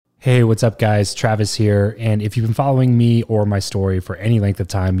Hey, what's up, guys? Travis here. And if you've been following me or my story for any length of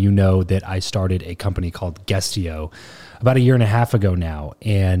time, you know that I started a company called Guestio about a year and a half ago now.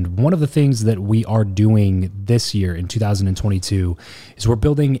 And one of the things that we are doing this year in 2022 is we're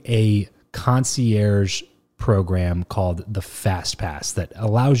building a concierge program called the Fast Pass that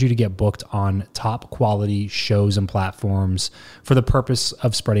allows you to get booked on top quality shows and platforms for the purpose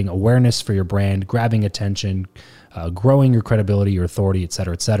of spreading awareness for your brand, grabbing attention, growing your credibility, your authority, et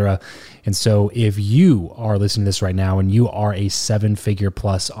cetera, et cetera. And so if you are listening to this right now and you are a 7-figure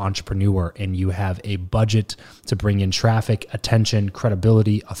plus entrepreneur and you have a budget to bring in traffic, attention,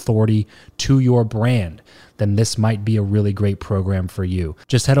 credibility, authority to your brand, then this might be a really great program for you.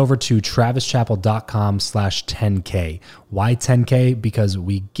 Just head over to travischappell.com/10K. Why 10K? Because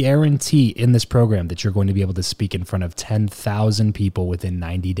we guarantee in this program that you're going to be able to speak in front of 10,000 people within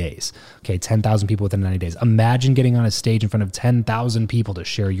 90 days. Okay, 10,000 people within 90 days. Imagine getting on a stage in front of 10,000 people to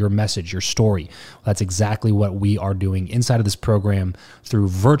share your message, your story. Well, that's exactly what we are doing inside of this program through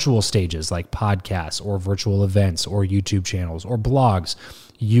virtual stages like podcasts or virtual events or YouTube channels or blogs.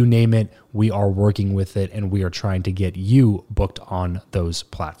 You name it, we are working with it, and we are trying to get you booked on those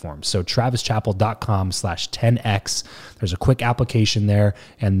platforms. So travischappell.com/10X. There's a quick application there,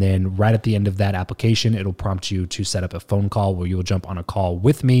 and then right at the end of that application, it'll prompt you to set up a phone call where you'll jump on a call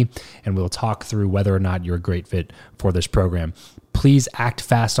with me, and we'll talk through whether or not you're a great fit for this program. Please act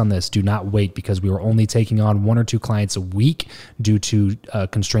fast on this. Do not wait, because we are only taking on 1 or 2 clients a week due to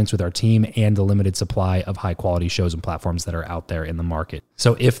constraints with our team and the limited supply of high quality shows and platforms that are out there in the market.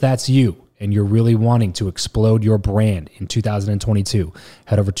 So if that's you and you're really wanting to explode your brand in 2022,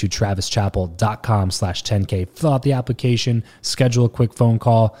 head over to travischappell.com/10K, fill out the application, schedule a quick phone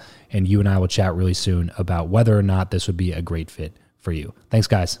call, and you and I will chat really soon about whether or not this would be a great fit for you. Thanks,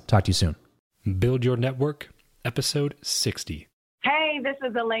 guys. Talk to you soon. Build Your Network, episode 60. Hey, this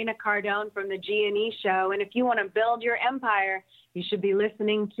is Elena Cardone from the G&E Show, and if you want to build your empire, you should be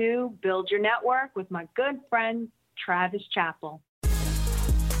listening to Build Your Network with my good friend, Travis Chappell.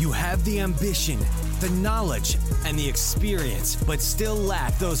 You have the ambition, the knowledge, and the experience, but still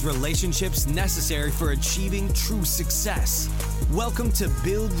lack those relationships necessary for achieving true success. Welcome to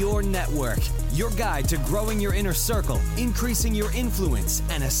Build Your Network, your guide to growing your inner circle, increasing your influence,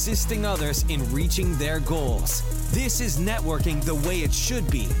 and assisting others in reaching their goals. This is networking the way it should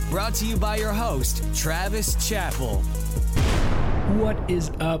be. Brought to you by your host, Travis Chappell. What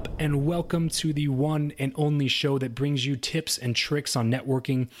is up, and welcome to the one and only show that brings you tips and tricks on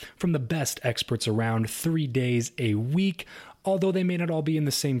networking from the best experts around 3 days a week. Although they may not all be in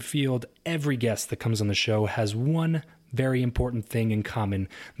the same field, every guest that comes on the show has one very important thing in common.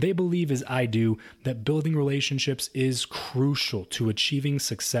 They believe, as I do, that building relationships is crucial to achieving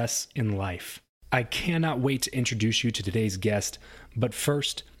success in life. I cannot wait to introduce you to today's guest, but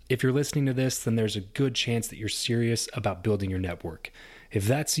first, if you're listening to this, then there's a good chance that you're serious about building your network. If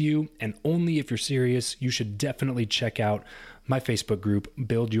that's you, and only if you're serious, you should definitely check out my Facebook group,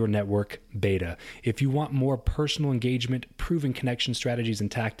 Build Your Network Beta. If you want more personal engagement, proven connection strategies and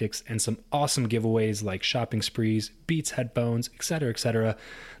tactics, and some awesome giveaways like shopping sprees, Beats headphones, etc.,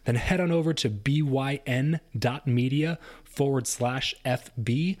 then head on over to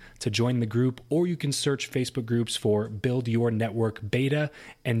byn.media/FB to join the group, or you can search Facebook groups for Build Your Network Beta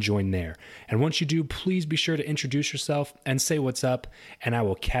and join there. And once you do, please be sure to introduce yourself and say what's up, and I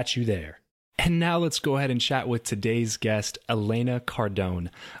will catch you there. And now let's go ahead and chat with today's guest, Elena Cardone.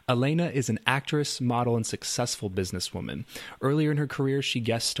 Elena is an actress, model, and successful businesswoman. Earlier in her career, she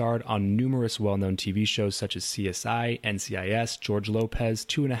guest starred on numerous well-known TV shows such as CSI, NCIS, George Lopez,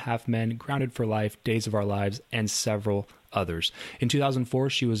 2.5 Men, Grounded for Life, Days of Our Lives, and several others. In 2004,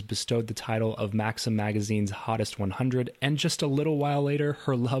 she was bestowed the title of Maxim Magazine's Hottest 100, and just a little while later,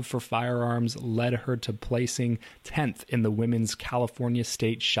 her love for firearms led her to placing 10th in the women's California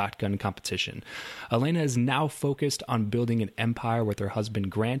State Shotgun Competition. Elena is now focused on building an empire with her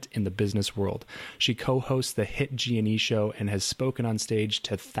husband Grant in the business world. She co-hosts the hit G&E Show and has spoken on stage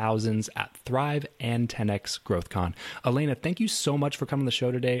to thousands at Thrive and 10X GrowthCon. Elena, thank you so much for coming on the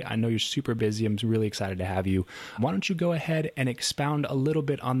show today. I know you're super busy. I'm really excited to have you. Why don't you go ahead and expound a little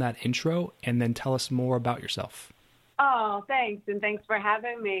bit on that intro and then tell us more about yourself. Oh, thanks. And thanks for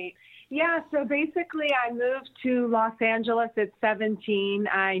having me. Yeah, so basically I moved to Los Angeles at 17.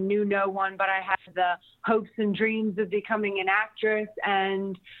 I knew no one, but I had the hopes and dreams of becoming an actress,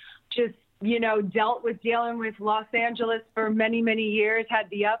 and just, dealt with dealing with Los Angeles for many, many years, had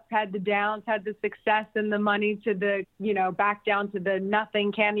the ups, had the downs, had the success and the money to the, back down to the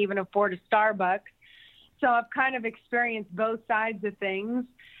nothing, can't even afford a Starbucks. So I've kind of experienced both sides of things.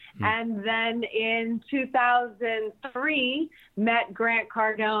 And then in 2003, met Grant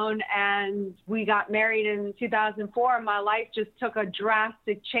Cardone, and we got married in 2004. My life just took a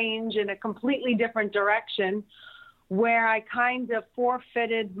drastic change in a completely different direction, where I kind of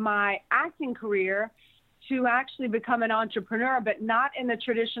forfeited my acting career to actually become an entrepreneur, but not in the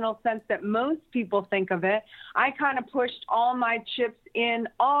traditional sense that most people think of it. I kind of pushed all my chips in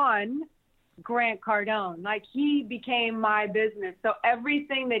on Grant Cardone. Like, he became my business. So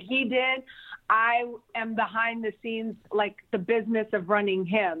everything that he did, I am behind the scenes, like the business of running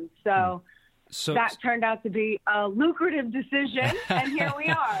him. So that turned out to be a lucrative decision, and here we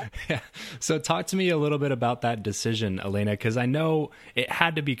are. Yeah. So talk to me a little bit about that decision, Elena, because I know it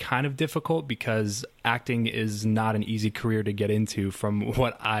had to be kind of difficult because acting is not an easy career to get into from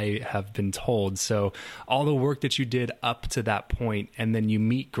what I have been told. So all the work that you did up to that point, and then you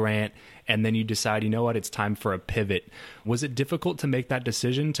meet Grant, and then you decide, you know what, it's time for a pivot. Was it difficult to make that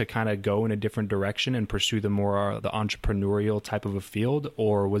decision to kind of go in a different direction and pursue the entrepreneurial type of a field?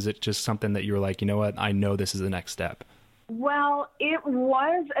 Or was it just something that you were like, you know what, I know this is the next step? Well, it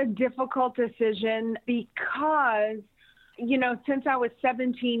was a difficult decision because, you know, since I was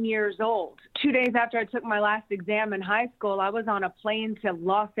 17 years old, 2 days after I took my last exam in high school, I was on a plane to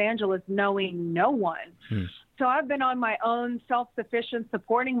Los Angeles knowing no one. So I've been on my own, self-sufficient,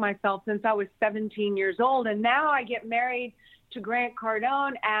 supporting myself since I was 17 years old. And now I get married to Grant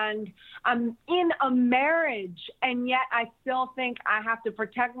Cardone, and I'm in a marriage, and yet I still think I have to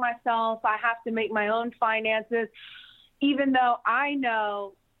protect myself. I have to make my own finances, even though I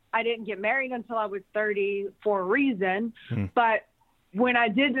know I didn't get married until I was 30 for a reason. But when I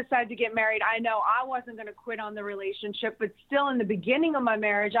did decide to get married, I know I wasn't going to quit on the relationship, but still in the beginning of my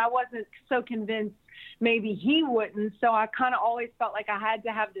marriage, I wasn't so convinced maybe he wouldn't. So I kind of always felt like I had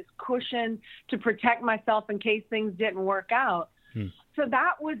to have this cushion to protect myself in case things didn't work out. So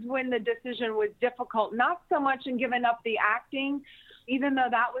that was when the decision was difficult, not so much in giving up the acting, even though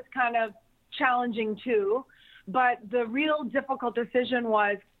that was kind of challenging too. But the real difficult decision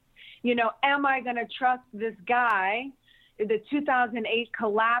was, you know, am I going to trust this guy? The 2008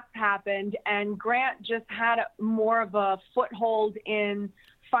 collapse happened, and Grant just had more of a foothold in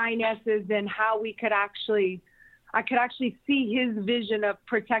finances and how we could I could actually see his vision of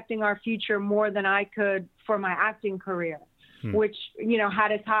protecting our future more than I could for my acting career, which, you know,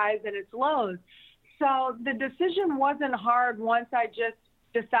 had its highs and its lows. So the decision wasn't hard once I just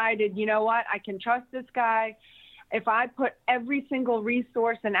decided, you know what, I can trust this guy. If I put every single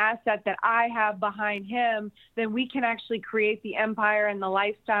resource and asset that I have behind him, then we can actually create the empire and the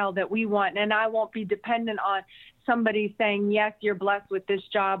lifestyle that we want. And I won't be dependent on somebody saying, yes, you're blessed with this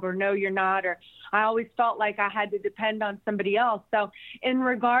job, or no, you're not. Or I always felt like I had to depend on somebody else. So in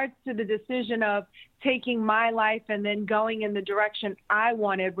regards to the decision of taking my life and then going in the direction I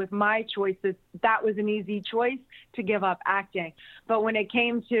wanted with my choices, that was an easy choice to give up acting. But when it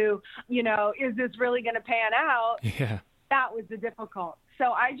came to, you know, is this really going to pan out? Yeah. That was the difficult.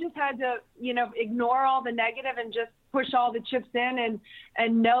 So I just had to, you know, ignore all the negative and just push all the chips in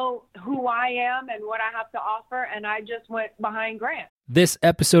and know who I am and what I have to offer. And I just went behind Grant. This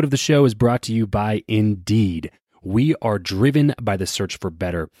episode of the show is brought to you by Indeed. We are driven by the search for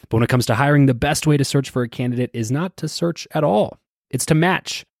better. But when it comes to hiring, the best way to search for a candidate is not to search at all. It's to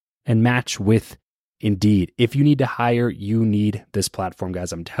match, and match with Indeed. If you need to hire, you need this platform,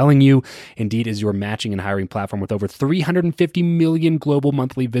 guys. I'm telling you, Indeed is your matching and hiring platform with over 350 million global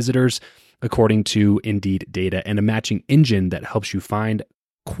monthly visitors, according to Indeed data, and a matching engine that helps you find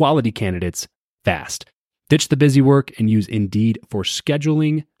quality candidates fast. Ditch the busy work and use Indeed for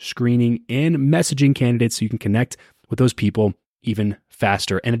scheduling, screening, and messaging candidates so you can connect with those people even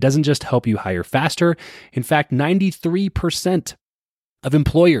faster. And it doesn't just help you hire faster. In fact, 93% of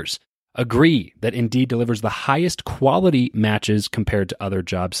employers agree that Indeed delivers the highest quality matches compared to other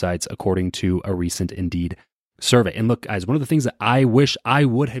job sites, according to a recent Indeed survey. And look, guys, one of the things that I wish I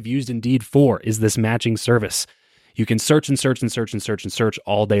would have used Indeed for is this matching service. You can search and search and search and search and search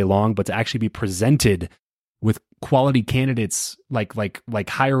all day long, but to actually be presented with quality candidates, like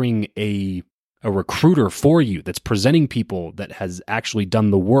hiring a recruiter for you that's presenting people that has actually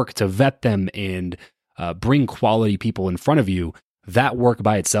done the work to vet them and bring quality people in front of you, that work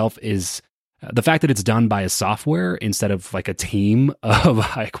by itself is the fact that it's done by a software instead of like a team of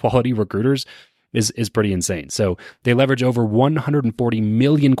high quality recruiters is pretty insane. So they leverage over 140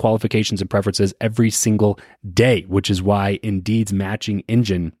 million qualifications and preferences every single day, which is why Indeed's matching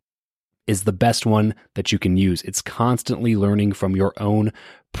engine is the best one that you can use. It's constantly learning from your own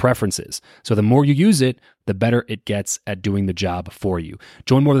preferences. So the more you use it, the better it gets at doing the job for you.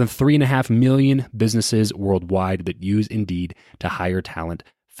 Join more than 3.5 million businesses worldwide that use Indeed to hire talent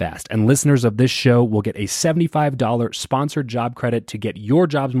fast. And listeners of this show will get a $75 sponsored job credit to get your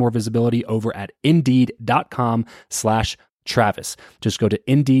jobs more visibility over at Indeed.com/Travis. Just go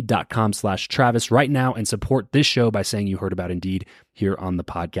to Indeed.com/Travis right now and support this show by saying you heard about Indeed here on the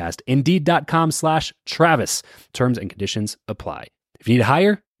podcast. Indeed.com/Travis. Terms and conditions apply. If you need to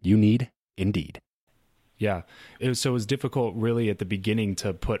hire, you need Indeed. Yeah. So it was difficult really at the beginning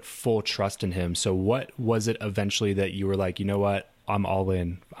to put full trust in him. So what was it eventually that you were like, you know what, I'm all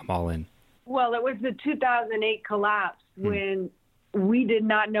in. Well, it was the 2008 collapse when we did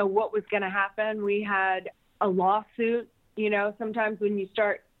not know what was going to happen. We had a lawsuit. You know, sometimes when you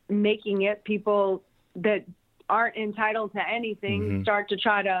start making it, people that aren't entitled to anything start to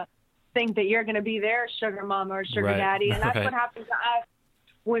try to think that you're going to be their sugar mama or sugar daddy. And that's what happened to us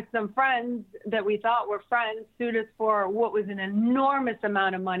with some friends that we thought were friends, sued us for what was an enormous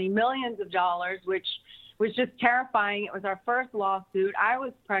amount of money, millions of dollars, which was just terrifying. It was our first lawsuit. I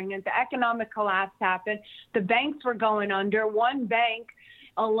was pregnant. The economic collapse happened. The banks were going under. One bank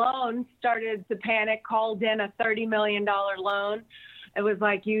alone started to panic, called in a $30 million loan. It was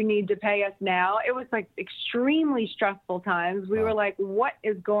like, you need to pay us now. It was like extremely stressful times. We were like, what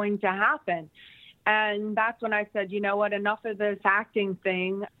is going to happen? And that's when I said, you know what, enough of this acting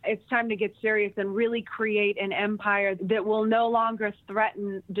thing. It's time to get serious and really create an empire that will no longer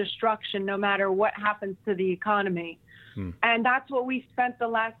threaten destruction no matter what happens to the economy. And that's what we spent the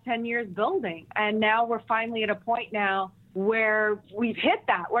last 10 years building. And now we're finally at a point now where we've hit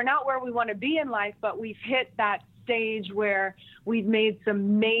that. We're not where we want to be in life, but we've hit that stage where we've made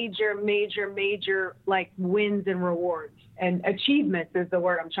some major like wins and rewards. And achievements is the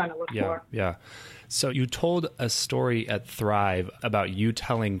word I'm trying to look for. Yeah. So you told a story at Thrive about you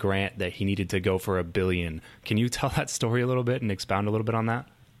telling Grant that he needed to go for $1 billion. Can you tell that story a little bit and expound a little bit on that?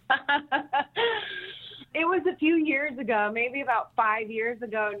 It was a few years ago, maybe about 5 years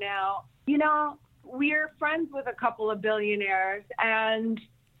ago now. You know, we're friends with a couple of billionaires, and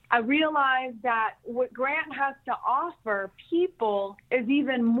I realized that what Grant has to offer people is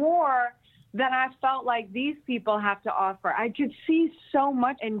even more than I felt like these people have to offer. I could see so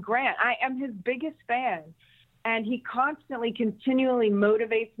much in Grant. I am his biggest fan, and he constantly, continually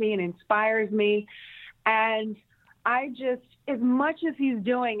motivates me and inspires me. And I just, as much as he's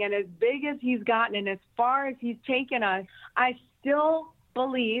doing and as big as he's gotten and as far as he's taken us, I still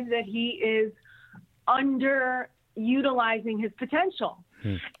believe that he is underutilizing his potential.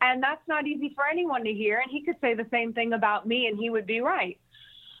 And that's not easy for anyone to hear. And he could say the same thing about me and he would be right.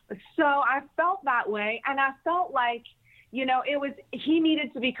 So I felt that way, and I felt like, you know, he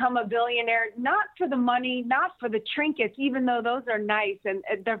needed to become a billionaire, not for the money, not for the trinkets, even though those are nice and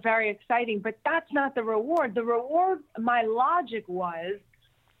they're very exciting, but that's not the reward. The reward, my logic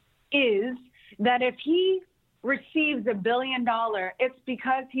is that if he receives $1 billion, it's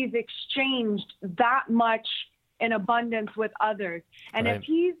because he's exchanged that much in abundance with others. And if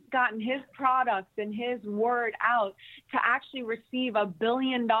he's gotten his products and his word out to actually receive $1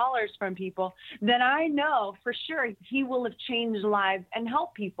 billion from people, then I know for sure he will have changed lives and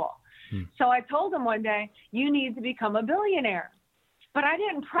helped people. So I told him one day, you need to become a billionaire. But I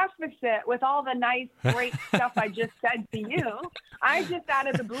didn't preface it with all the nice, great stuff I just said to you. I just out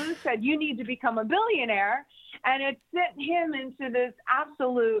of the blue said, you need to become a billionaire. And it sent him into this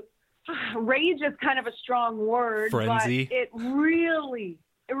absolute rage is kind of a strong word, frenzy. But it really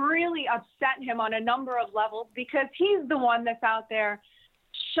upset him on a number of levels because he's the one that's out there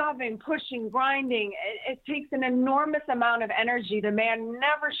shoving, pushing, grinding. It takes an enormous amount of energy. The man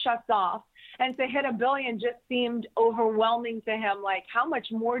never shuts off. And to hit $1 billion just seemed overwhelming to him. Like, how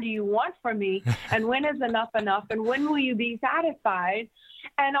much more do you want from me? And when is enough? And when will you be satisfied?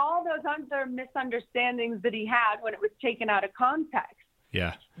 And all those other misunderstandings that he had when it was taken out of context.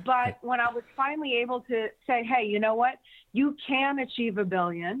 Yeah. But when I was finally able to say, hey, you know what? You can achieve $1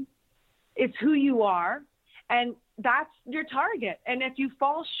 billion. It's who you are. And that's your target. And if you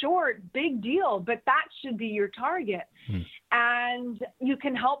fall short, big deal, but that should be your target. And you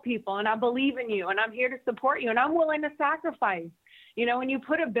can help people. And I believe in you. And I'm here to support you. And I'm willing to sacrifice. You know, when you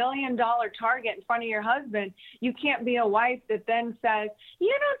put $1 billion target in front of your husband, you can't be a wife that then says,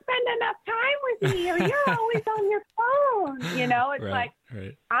 you don't spend enough time with me or you're always on your phone. You know, it's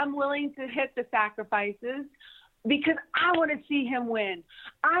I'm willing to hit the sacrifices because I want to see him win.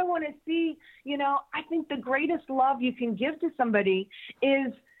 I want to see, you know, I think the greatest love you can give to somebody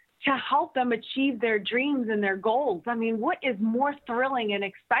is to help them achieve their dreams and their goals. I mean, what is more thrilling and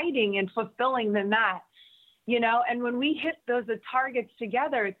exciting and fulfilling than that? You know, and when we hit those targets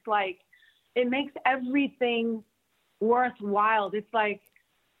together, it's like, it makes everything worthwhile. It's like,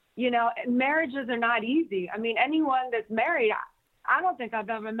 you know, marriages are not easy. I mean, anyone that's married, I don't think I've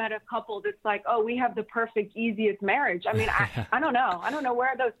ever met a couple that's like, oh, we have the perfect, easiest marriage. I mean, I don't know. I don't know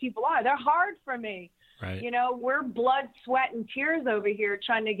where those people are. They're hard for me. Right. You know, we're blood, sweat, and tears over here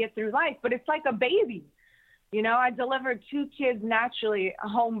trying to get through life, but it's like a baby. You know, I delivered 2 kids naturally, a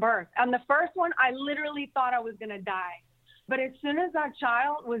home birth. And the first one, I literally thought I was going to die. But as soon as that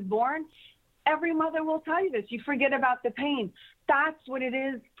child was born, every mother will tell you this. You forget about the pain. That's what it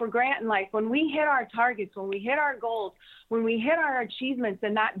is for Grant in life. When we hit our targets, when we hit our goals, when we hit our achievements,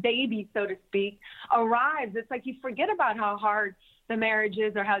 and that baby, so to speak, arrives, it's like you forget about how hard the marriage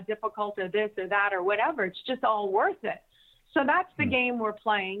is or how difficult or this or that or whatever. It's just all worth it. So that's the game we're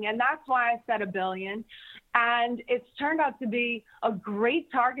playing, and that's why I said $1 billion. And it's turned out to be a great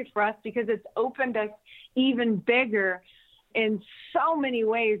target for us because it's opened us even bigger in so many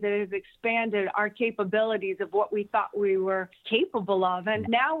ways. It has expanded our capabilities of what we thought we were capable of. And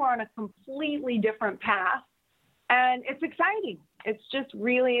now we're on a completely different path, and it's exciting. It's just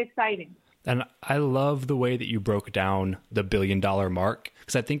really exciting. And I love the way that you broke down the $1 billion mark,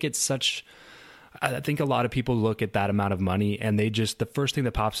 because I think I think a lot of people look at that amount of money and the first thing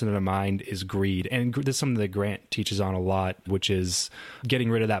that pops into their mind is greed. And this is something that Grant teaches on a lot, which is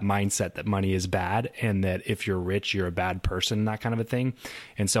getting rid of that mindset that money is bad and that if you're rich, you're a bad person, that kind of a thing.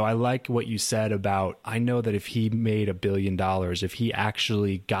 And so I like what you said about, I know that if he made $1 billion, if he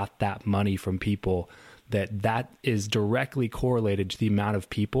actually got that money from people, that is directly correlated to the amount of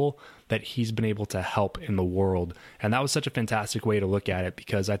people that he's been able to help in the world. And that was such a fantastic way to look at it,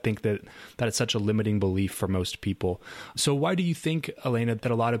 because I think that is such a limiting belief for most people. So why do you think, Elena,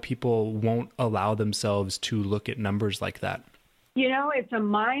 that a lot of people won't allow themselves to look at numbers like that? You know, it's a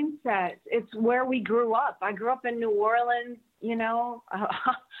mindset. It's where we grew up. I grew up in New Orleans. You know,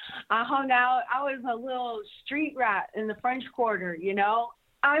 I hung out. I was a little street rat in the French Quarter, you know.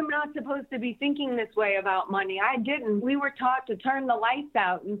 I'm not supposed to be thinking this way about money. I didn't. We were taught to turn the lights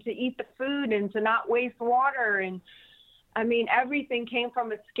out and to eat the food and to not waste water. And I mean, everything came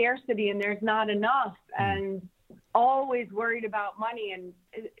from a scarcity and there's not enough, and always worried about money. And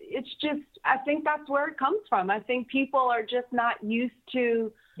it's just, I think that's where it comes from. I think people are just not used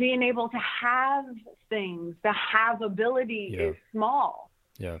to being able to have things. The have ability is small.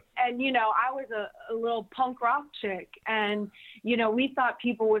 Yeah. And, you know, I was a little punk rock chick, and, you know, we thought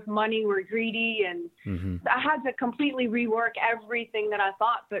people with money were greedy, and I had to completely rework everything that I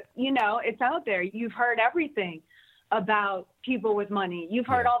thought. But, you know, it's out there. You've heard everything about people with money. You've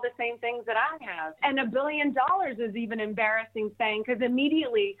heard all the same things that I have. And $1 billion is even embarrassing saying, because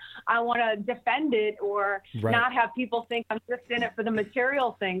immediately I want to defend it or not have people think I'm just in it for the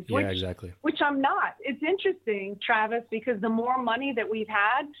material things, which I'm not. It's interesting, Travis, because the more money that we've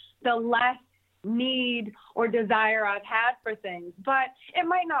had, the less need or desire I've had for things. But it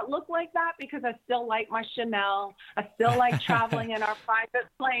might not look like that because I still like my Chanel. I still like traveling in our private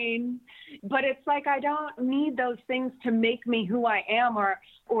plane. But it's like I don't need those things to make me who I am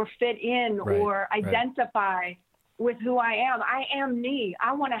or fit in or identify with who I am. I am me.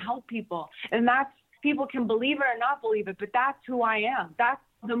 I want to help people. And that's, people can believe it or not believe it, but that's who I am. That's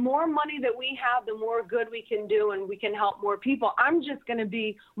the more money that we have, the more good we can do, and we can help more people. I'm just going to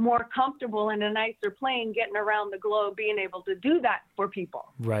be more comfortable in a nicer plane getting around the globe, being able to do that for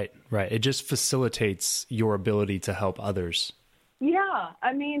people. Right. It just facilitates your ability to help others. Yeah.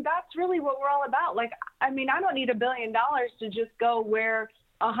 I mean, that's really what we're all about. Like, I mean, I don't need $1 billion to just go wear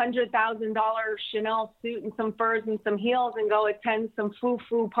 $100,000 Chanel suit and some furs and some heels and go attend some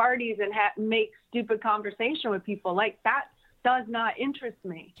foo-foo parties and make stupid conversation with people. Like, that does not interest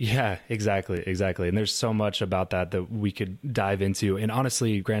me. Yeah, exactly. And there's so much about that we could dive into. And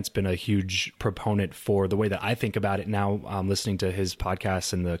honestly, Grant's been a huge proponent for the way that I think about it now, listening to his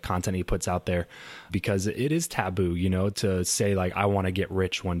podcasts and the content he puts out there, because it is taboo, you know, to say like, I want to get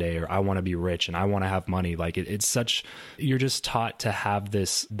rich one day, or I want to be rich and I want to have money. Like it's such, you're just taught to have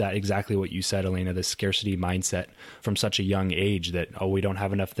that exactly what you said, Elena, this scarcity mindset from such a young age that, oh, we don't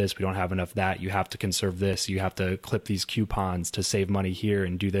have enough this, we don't have enough that. You have to conserve this. You have to clip these coupons to save money here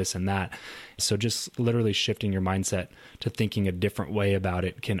and do this and that. So just literally shifting your mindset to thinking a different way about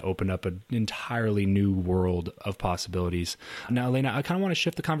it can open up an entirely new world of possibilities. Now, Elena, I kind of want to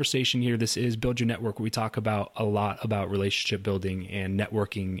shift the conversation here. This is Build Your Network, where we talk about a lot about relationship building and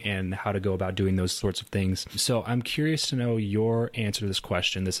networking and how to go about doing those sorts of things. So I'm curious to know your answer to this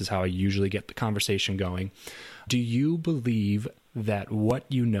question. This is how I usually get the conversation going. Do you believe that what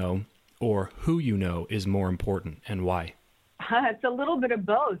you know or who you know is more important, and why? It's a little bit of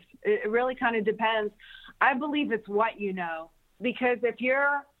both. It really kind of depends. I believe it's what you know, because if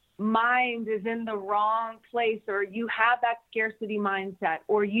your mind is in the wrong place, or you have that scarcity mindset,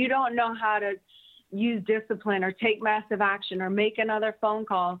 or you don't know how to use discipline or take massive action or make another phone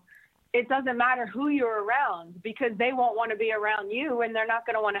call, it doesn't matter who you're around because they won't want to be around you and they're not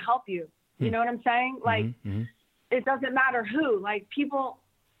going to want to help you. You know what I'm saying? Like, it doesn't matter who. Like, people,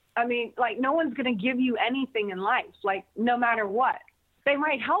 I mean, like, no one's going to give you anything in life, like, no matter what. They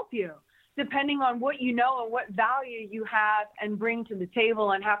might help you depending on what you know and what value you have and bring to the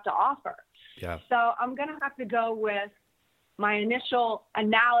table and have to offer. Yeah. So I'm going to have to go with my initial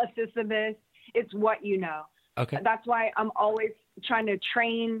analysis of this. It's what you know. Okay. That's why I'm always trying to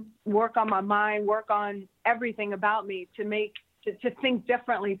train, work on my mind, work on everything about me to think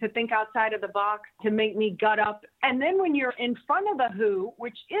differently, to think outside of the box, to make me gut up. And then when you're in front of the who,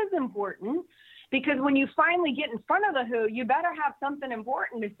 which is important, because when you finally get in front of the who, you better have something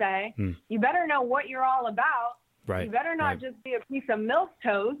important to say. You better know what you're all about. Right. You better not just be a piece of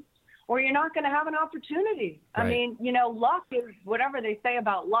milquetoast, or you're not going to have an opportunity. Right. I mean, you know, luck is whatever they say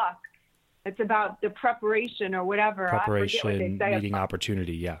about luck. It's about the preparation or whatever. Preparation, meeting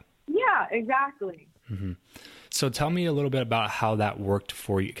opportunity. Yeah. Yeah, exactly. So tell me a little bit about how that worked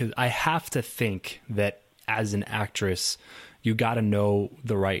for you, because I have to think that as an actress, you got to know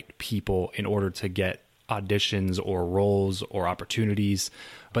the right people in order to get auditions or roles or opportunities.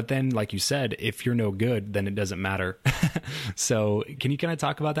 But then, like you said, if you're no good, then it doesn't matter. So can you kind of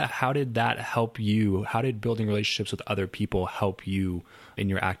talk about that? How did that help you? How did building relationships with other people help you in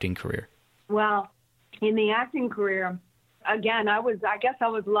your acting career? Well, in the acting career, again, I guess I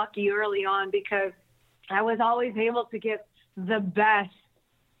was lucky early on because I was always able to get the best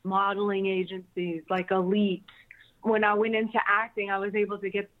modeling agencies, like Elite. When I went into acting, I was able to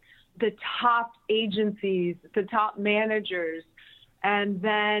get the top agencies, the top managers. And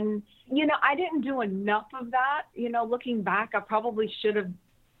then, you know, I didn't do enough of that. You know, looking back, I probably should have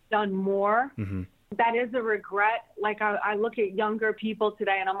done more. That is a regret. Like, I look at younger people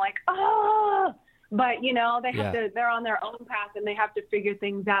today and I'm like, oh, but, you know, they have they're on their own path and they have to figure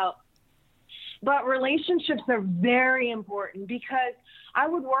things out. But relationships are very important because I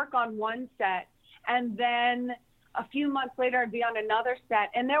would work on one set and then a few months later I'd be on another set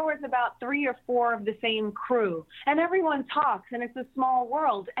and there was about 3 or 4 of the same crew and everyone talks and it's a small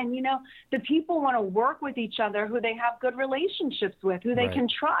world. And, you know, the people want to work with each other who they have good relationships with, who they can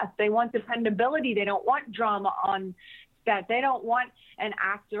trust. They want dependability. They don't want drama on set. They don't want an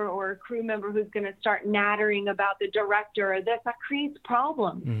actor or a crew member who's going to start nattering about the director or this. That creates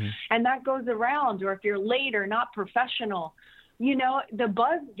problems. And that goes around. Or if you're late or not professional, you know, the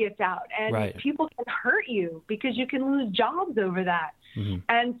buzz gets out and people can hurt you because you can lose jobs over that.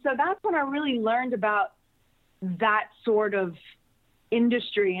 And so that's when I really learned about that sort of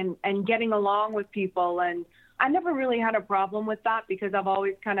industry and getting along with people. And I never really had a problem with that because I've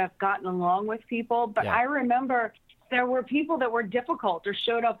always kind of gotten along with people. But I remember there were people that were difficult or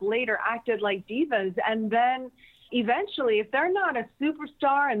showed up late or acted like divas. And then eventually, if they're not a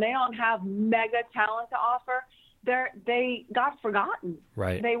superstar and they don't have mega talent to offer, they got forgotten.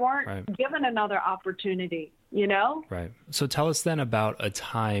 They weren't given another opportunity, you know? So tell us then about a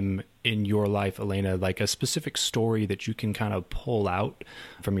time in your life, Elena, like a specific story that you can kind of pull out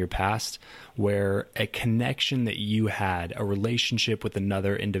from your past where a connection that you had, a relationship with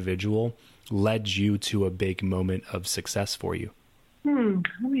another individual led you to a big moment of success for you. Let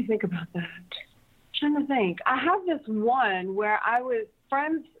me think about that. I'm trying to think. I have this one where I was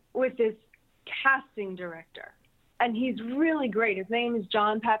friends with this casting director. And he's really great. His name is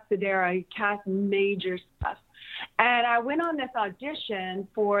John Papsadera. He casts major stuff. And I went on this audition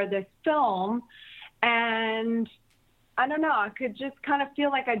for this film, and I don't know, I could just kind of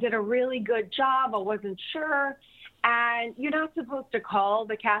feel like I did a really good job. I wasn't sure. And you're not supposed to call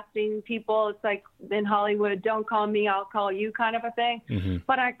the casting people. It's like in Hollywood, don't call me, I'll call you kind of a thing.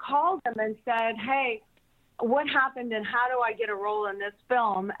 But I called them and said, hey, what happened and how do I get a role in this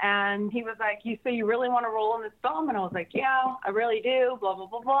film? And he was like, you say you really want a role in this film? And I was like, yeah, I really do, blah, blah,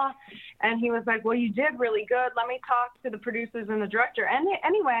 blah, blah. And he was like, well, you did really good. Let me talk to the producers and the director. And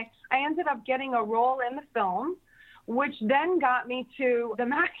anyway, I ended up getting a role in the film, which then got me to the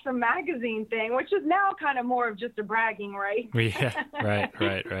Maxim magazine thing, which is now kind of more of just a bragging right.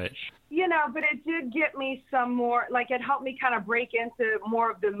 Right. You know, but it did get me some more, like it helped me kind of break into more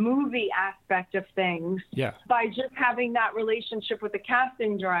of the movie aspect of things by just having that relationship with the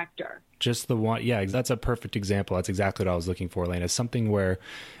casting director. Just the one. Yeah, that's a perfect example. That's exactly what I was looking for, Elena. Something where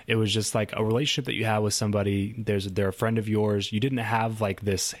it was just like a relationship that you have with somebody. They're a friend of yours. You didn't have like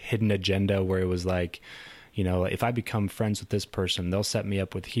this hidden agenda where it was like, you know, if I become friends with this person, they'll set me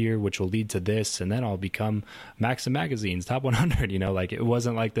up with here, which will lead to this. And then I'll become Maxim Magazine's top 100, you know, like it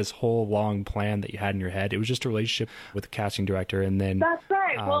wasn't like this whole long plan that you had in your head. It was just a relationship with the casting director. And then that's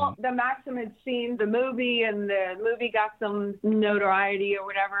right. Well, the Maxim had seen the movie and the movie got some notoriety or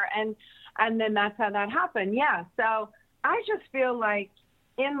whatever. And then that's how that happened. Yeah. So I just feel like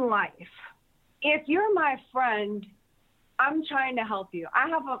in life, if you're my friend, I'm trying to help you. I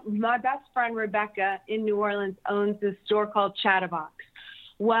have my best friend, Rebecca, in New Orleans, owns this store called Chatterbox.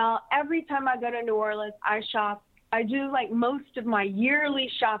 Well, every time I go to New Orleans, I shop. I do like most of my yearly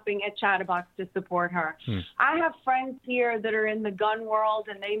shopping at Chatterbox to support her. I have friends here that are in the gun world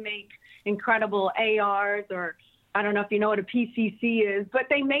and they make incredible ARs, or I don't know if you know what a PCC is, but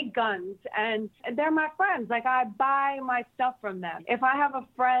they make guns and they're my friends. Like I buy my stuff from them. If I have a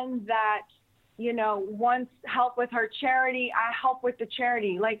friend that, you know, wants help with her charity, I help with the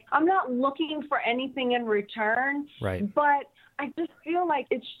charity. Like I'm not looking for anything in return, right. But I just feel like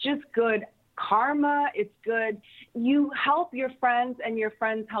it's just good karma. It's good. You help your friends and your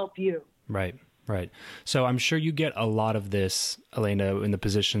friends help you. Right. Right. So I'm sure you get a lot of this, Elena, in the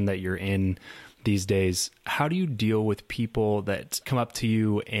position that you're in these days. How do you deal with people that come up to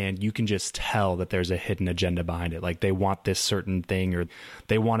you and you can just tell that there's a hidden agenda behind it? Like they want this certain thing, or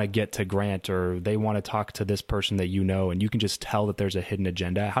they want to get to Grant, or they want to talk to this person that you know, and you can just tell that there's a hidden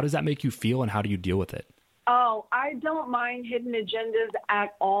agenda. How does that make you feel and how do you deal with it? Oh, I don't mind hidden agendas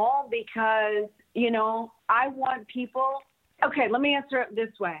at all because, you know, I want people. Okay, let me answer it this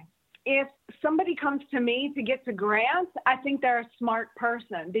way. If somebody comes to me to get to Grant, I think they're a smart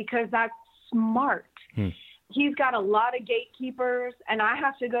person because that's smart. He's got a lot of gatekeepers and I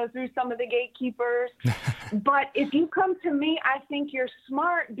have to go through some of the gatekeepers. But if you come to me, I think you're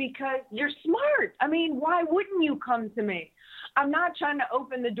smart because you're smart. I mean, why wouldn't you come to me? I'm not trying to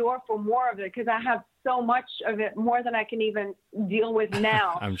open the door for more of it because I have so much of it, more than I can even deal with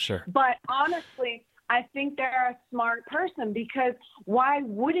now. I'm sure. But honestly, I think they're a smart person because why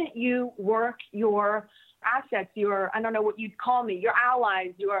wouldn't you work your assets, your, I don't know what you'd call me, your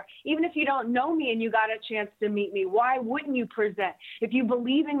allies, even if you don't know me and you got a chance to meet me, why wouldn't you present? If you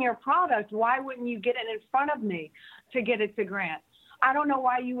believe in your product, why wouldn't you get it in front of me to get it to Grant? I don't know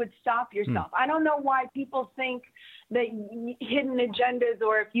why you would stop yourself. I don't know why people think that hidden agendas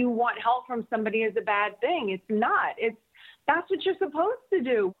or if you want help from somebody is a bad thing. It's not. That's what you're supposed to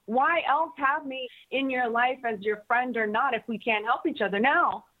do. Why else have me in your life as your friend or not if we can't help each other?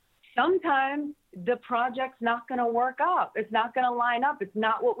 Now, sometimes the project's not going to work out. It's not going to line up. It's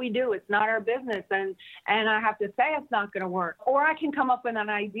not what we do. It's not our business. And I have to say it's not going to work. Or I can come up with an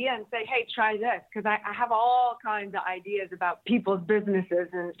idea and say, hey, try this. Because I have all kinds of ideas about people's businesses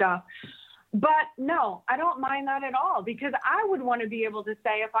and stuff. But no, I don't mind that at all because I would want to be able to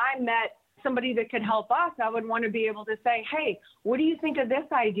say if I met somebody that could help us, I would want to be able to say, hey, what do you think of this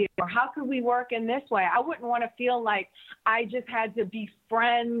idea? Or how could we work in this way? I wouldn't want to feel like I just had to be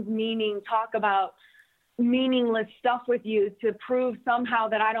friends, meaning talk about meaningless stuff with you to prove somehow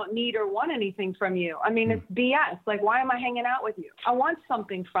that I don't need or want anything from you. I mean, it's BS. Like, why am I hanging out with you? I want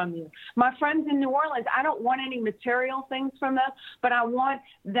something from you. My friends in New Orleans, I don't want any material things from them, but I want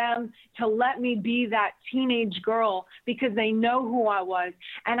them to let me be that teenage girl because they know who I was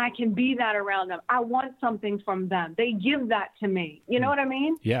and I can be that around them. I want something from them. They give that to me. You know what I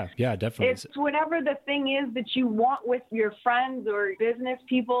mean? Yeah, definitely. It's whatever the thing is that you want with your friends or business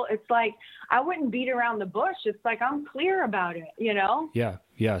people. It's like, I wouldn't beat around the bush. It's like, I'm clear about it, you know? Yeah.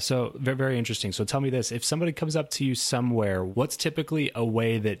 So very, very interesting. So tell me this, if somebody comes up to you somewhere, what's typically a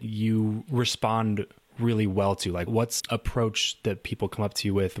way that you respond really well to? Like what's approach that people come up to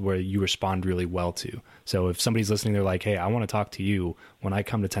you with where you respond really well to? So if somebody's listening, they're like, hey, I want to talk to you when I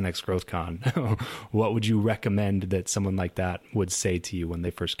come to 10X Growth Con, what would you recommend that someone like that would say to you when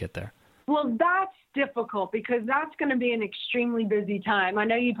they first get there? Well, that's difficult because that's going to be an extremely busy time. I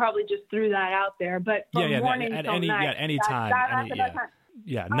know you probably just threw that out there, but from morning till night. Any time.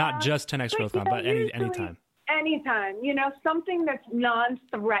 Not just 10X Growth Con, but any time. Anytime, you know, something that's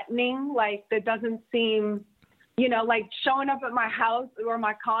non-threatening, like that doesn't seem, you know, like showing up at my house or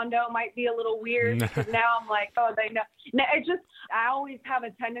my condo might be a little weird because now I'm like, oh, they know. No, I always have a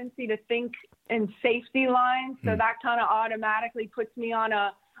tendency to think in safety lines. So that kind of automatically puts me on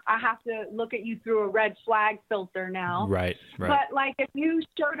a I have to look at you through a red flag filter now. Right. But like if you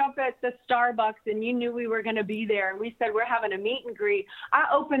showed up at the Starbucks and you knew we were going to be there and we said we're having a meet and greet, I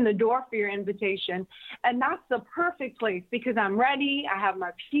opened the door for your invitation. And that's the perfect place because I'm ready. I have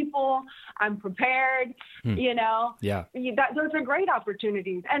my people. I'm prepared, you know. Yeah. Those are great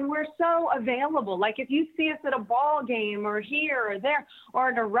opportunities. And we're so available. Like if you see us at a ball game or here or there or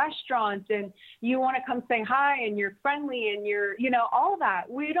at a restaurant and you want to come say hi and you're friendly and you're, you know, all that,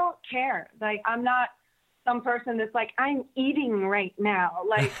 we don't care. Like I'm not some person that's like, I'm eating right now.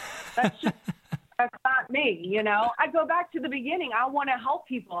 Like that's not me, you know. I go back to the beginning. I want to help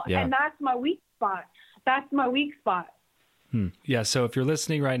people. Yeah. And that's my weak spot. Yeah. So if you're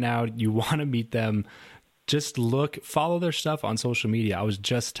listening right now, you want to meet them, just follow their stuff on social media. I was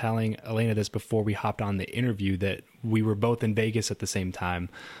just telling Elena this before we hopped on the interview that we were both in Vegas at the same time.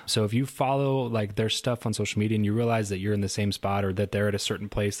 So if you follow like their stuff on social media and you realize that you're in the same spot or that they're at a certain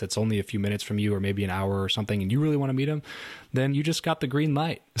place that's only a few minutes from you or maybe an hour or something and you really want to meet them, then you just got the green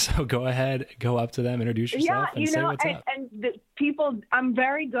light. So go ahead, go up to them, introduce yourself and say what's up. And the people, I'm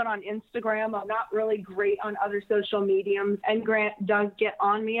very good on Instagram. I'm not really great on other social mediums, and Grant does get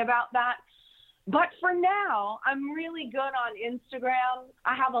on me about that. But for now, I'm really good on Instagram.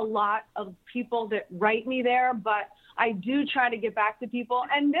 I have a lot of people that write me there, but I do try to get back to people.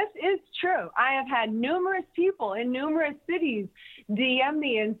 And this is true. I have had numerous people in numerous cities DM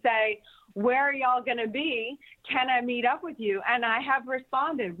me and say, where are y'all going to be? Can I meet up with you? And I have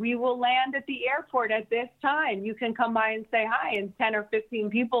responded, we will land at the airport at this time. You can come by and say hi. And 10 or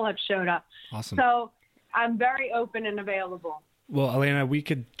 15 people have showed up. Awesome. So I'm very open and available. Well, Elena, we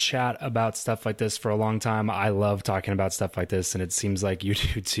could chat about stuff like this for a long time. I love talking about stuff like this, and it seems like you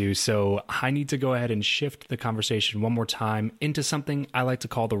do too. So I need to go ahead and shift the conversation one more time into something I like to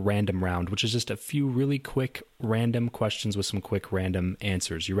call the random round, which is just a few really quick random questions with some quick random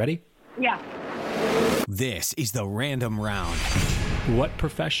answers. You ready? Yeah. This is the random round. What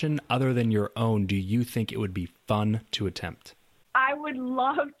profession other than your own do you think it would be fun to attempt? I would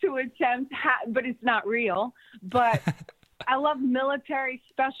love to attempt, but it's not real. But I love military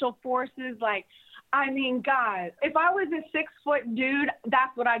special forces. Like, I mean, God, if I was a 6-foot dude,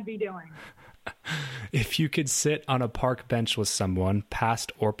 that's what I'd be doing. If you could sit on a park bench with someone,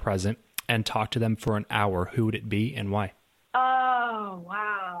 past or present, and talk to them for an hour, who would it be and why? Oh,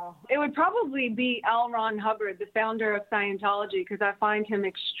 wow. It would probably be L. Ron Hubbard, the founder of Scientology, because I find him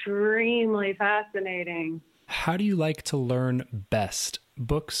extremely fascinating. How do you like to learn best?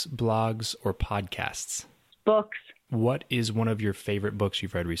 Books, blogs, or podcasts? Books. What is one of your favorite books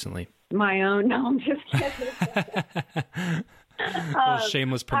you've read recently? My own. No, I'm just kidding.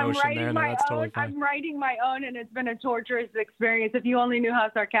 Shameless promotion there. No, that's totally fine. I'm writing my own, and it's been a torturous experience. If you only knew how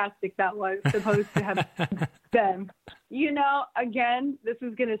sarcastic that was supposed to have been. You know, again, this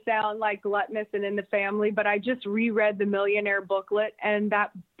is going to sound like gluttonous and in the family, but I just reread The Millionaire Booklet, and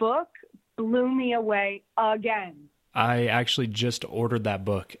that book blew me away again. I actually just ordered that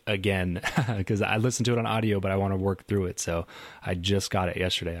book again because I listened to it on audio, but I want to work through it. So I just got it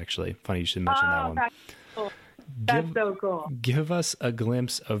yesterday, actually. Funny you should mention that one. That's cool. That's so cool. Give us a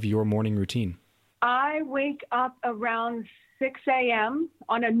glimpse of your morning routine. I wake up around 6 a.m.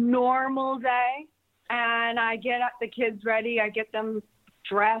 on a normal day, and I get the kids ready. I get them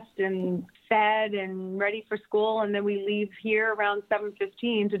dressed and fed and ready for school, and then we leave here around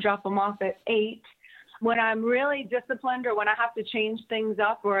 7:15 to drop them off at 8. When I'm really disciplined or when I have to change things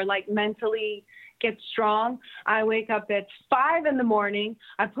up or like mentally get strong, I wake up at 5 in the morning.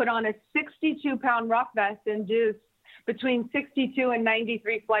 I put on a 62-pound rock vest and do between 62 and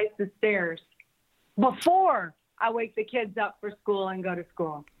 93 flights of stairs before I wake the kids up for school and go to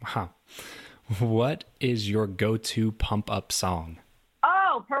school. Wow. What is your go-to pump-up song?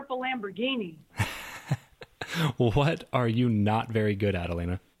 Oh, Purple Lamborghini. What are you not very good at,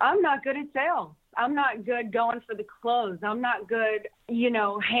 Elena? I'm not good at sales. I'm not good going for the close. I'm not good,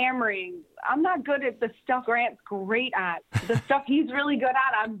 hammering. I'm not good at the stuff Grant's great at. The stuff he's really good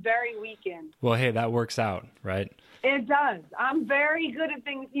at, I'm very weak in. Well, hey, that works out, right? It does. I'm very good at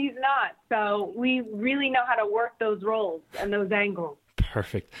things he's not. So we really know how to work those roles and those angles.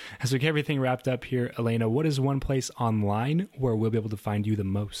 Perfect. As we get everything wrapped up here, Elena, what is one place online where we'll be able to find you the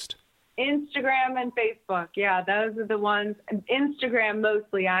most? Instagram and Facebook. Yeah, those are the ones. Instagram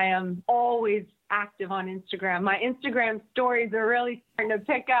mostly. I am always active on Instagram. My Instagram stories are really starting to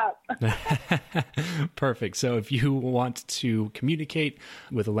pick up. Perfect. So if you want to communicate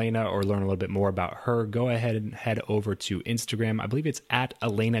with Elena or learn a little bit more about her, go ahead and head over to Instagram. I believe it's at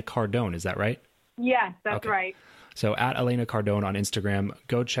Elena Cardone. Is that right? Yes, that's okay. right. So at Elena Cardone on Instagram,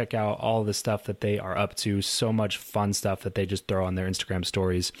 go check out all the stuff that they are up to. So much fun stuff that they just throw on their Instagram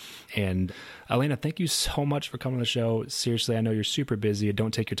stories. And Elena, thank you so much for coming on the show. Seriously, I know you're super busy.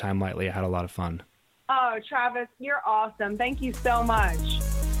 Don't take your time lightly. I had a lot of fun. Oh, Travis, you're awesome. Thank you so much.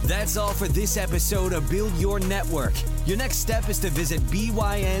 That's all for this episode of Build Your Network. Your next step is to visit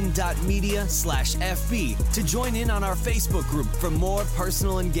byn.media/FB to join in on our Facebook group for more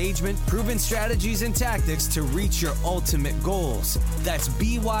personal engagement, proven strategies, and tactics to reach your ultimate goals. That's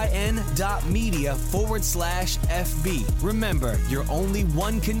byn.media/FB. Remember, you're only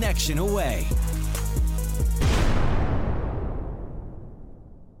one connection away.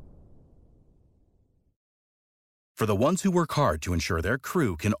 For the ones who work hard to ensure their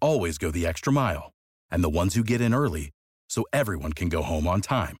crew can always go the extra mile, and the ones who get in early so everyone can go home on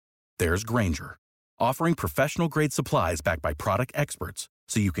time, there's Grainger, offering professional-grade supplies backed by product experts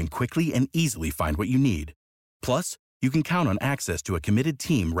so you can quickly and easily find what you need. Plus, you can count on access to a committed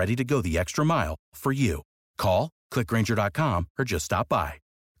team ready to go the extra mile for you. Call, click Grainger.com, or just stop by.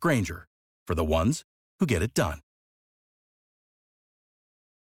 Grainger, for the ones who get it done.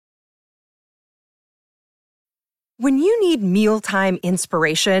 When you need mealtime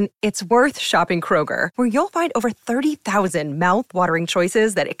inspiration, it's worth shopping Kroger, where you'll find over 30,000 mouth-watering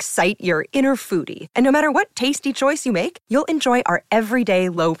choices that excite your inner foodie. And no matter what tasty choice you make, you'll enjoy our everyday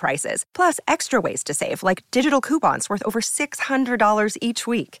low prices, plus extra ways to save, like digital coupons worth over $600 each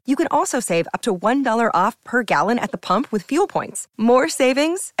week. You can also save up to $1 off per gallon at the pump with fuel points. More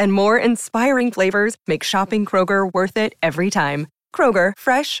savings and more inspiring flavors make shopping Kroger worth it every time. Kroger,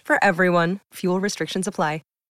 fresh for everyone. Fuel restrictions apply.